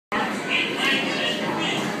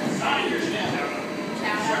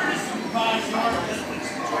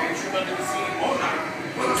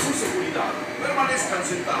están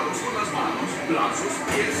sentados con las manos, brazos,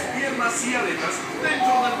 pies, piernas y aletas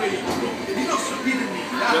dentro del vehículo. Y no se olviden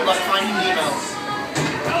ni nada. Good luck finding Nemo.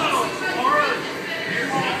 Hello, Explorer.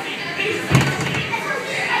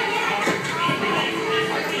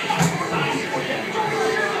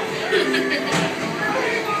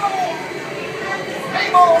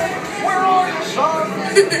 Nemo, where are you, son?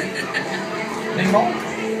 Nemo?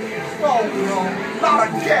 Oh no, not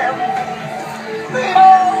again.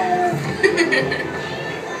 Nemo!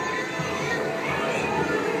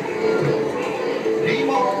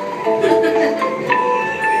 Nemo?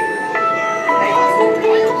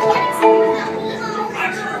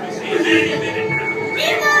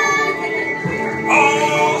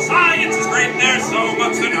 Oh, science is great, there's so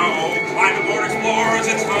much to know. Climb aboard, explorers,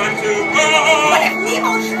 it's time to go. What if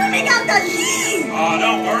Nemo's swimming out the lead? Oh,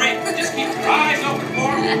 don't worry, just keep your eyes open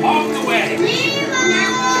for him all the way. Nemo!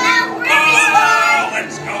 Oh,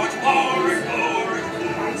 let's go explore, explore,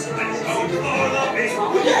 explore. Let's go explore the big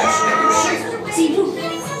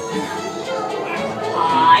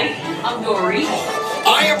Hi, I'm Dory.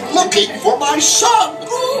 I am looking for my son!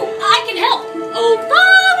 Ooh, I can help. Oh,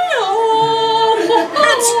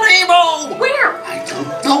 It's Nemo! Where? I don't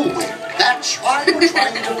know. That's why we're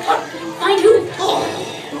trying to Find who? Oh.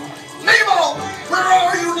 Nemo! Where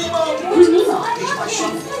are you, Nemo? Who's Nemo? He's my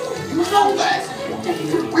son. You know that.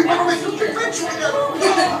 We better make a big adventure together.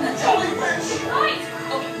 Jellyfish! Right.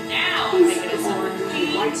 Oh, now I'm making it sound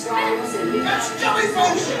white stars and That's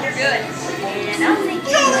jellyfish! you're good. And I'm thinking.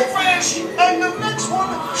 Jellyfish! And the next one,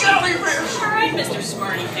 jellyfish! All right, Mr.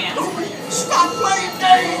 Smarty Pants. Stop playing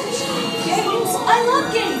games! Games? I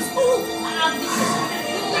love games. Ooh,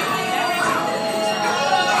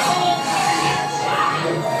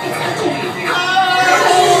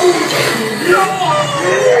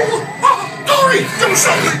 Dory, do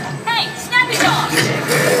something! hey, snap it off.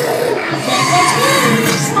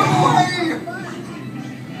 Stop away!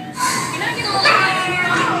 You're not gonna let me.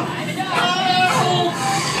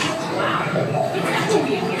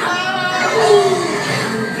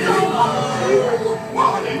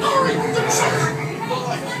 Dory, do something!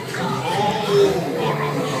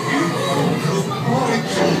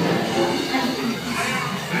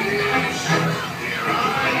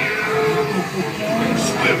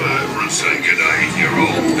 Swim over and say good day to your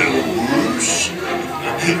old pal Bruce.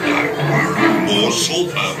 Don't worry, morsel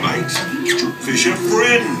per mate. Fish are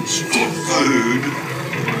friends, not food.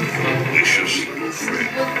 Delicious little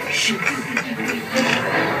friends.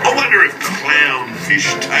 I wonder if clownfish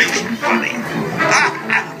taste funny.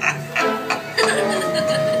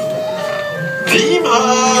 Nemo!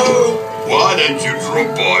 Why don't you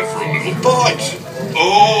drop by for a little bite?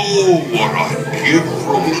 Oh, what I'd give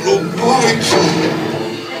for a little bite.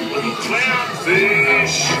 Little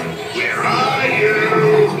clownfish, where are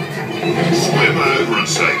you? Swim over and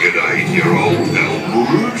say good day to your old pal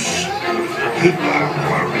Bruce. Don't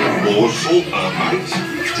worry, morsel, mate.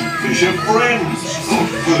 Fish are friends, not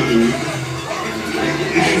food.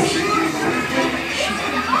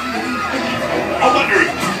 I wonder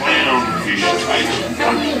if clownfish taste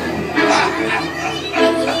funny.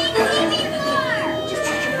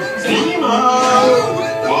 Nemo!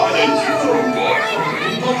 Why don't you drop by for a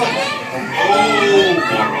little bite? Oh,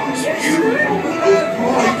 what a beautiful little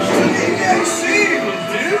bite.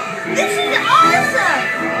 This is awesome!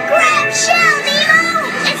 Grab shell, Nemo!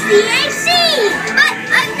 It's the EAC! But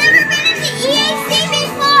I've never been in the EAC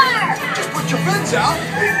before! Just put your fins out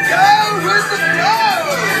and go with the flow!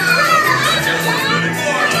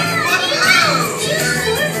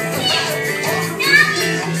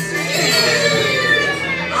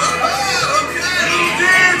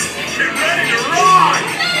 Dudes, get ready to ride.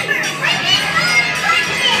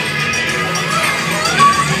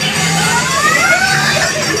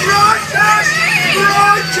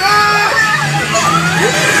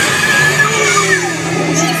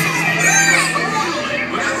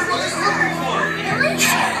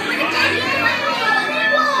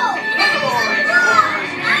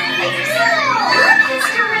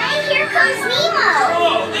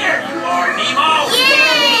 Oh, there you are, Nemo.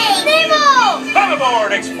 Yay! Nemo! Come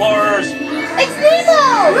aboard, explorers. It's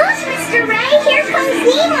Nemo! Look, Mr. Ray, here comes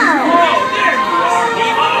Nemo! Oh, there you are,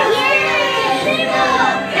 Nemo. Yay!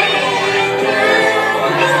 Nemo!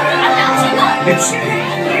 It's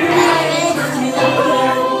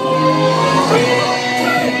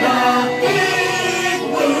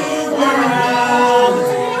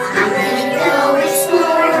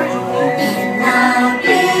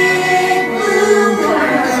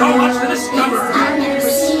So much to discover.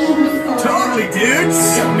 totally, dude!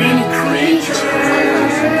 So many creatures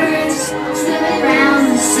swimming around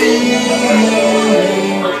the sea.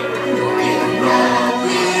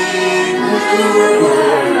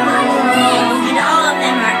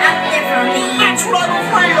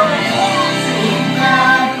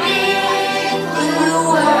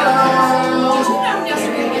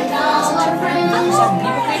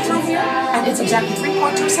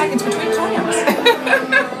 seconds between clams.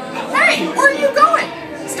 Hey, where are you going?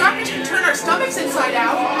 Starfish can turn our stomachs inside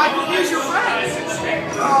out. I can use your friends.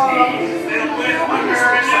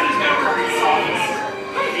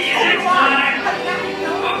 Hey, everyone.